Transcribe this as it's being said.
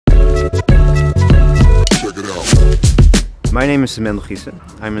My name is Mendel Giezen.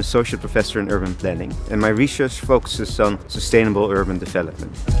 I'm a associate professor in urban planning, and my research focuses on sustainable urban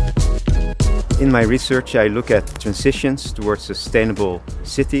development. In my research, I look at transitions towards sustainable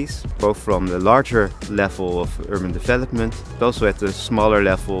cities, both from the larger level of urban development, but also at the smaller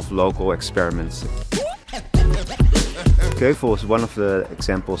level of local experiments. Geuvel is one of the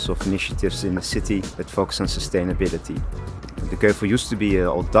examples of initiatives in the city that focus on sustainability. The Geuvel used to be an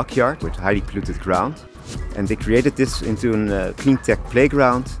old dockyard with highly polluted ground, and they created this into a clean tech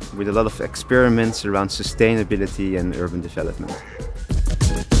playground with a lot of experiments around sustainability and urban development.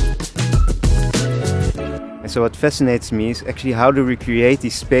 And so what fascinates me is actually how do we create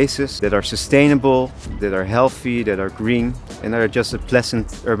these spaces that are sustainable, that are healthy, that are green, and that are just a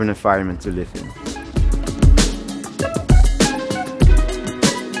pleasant urban environment to live in.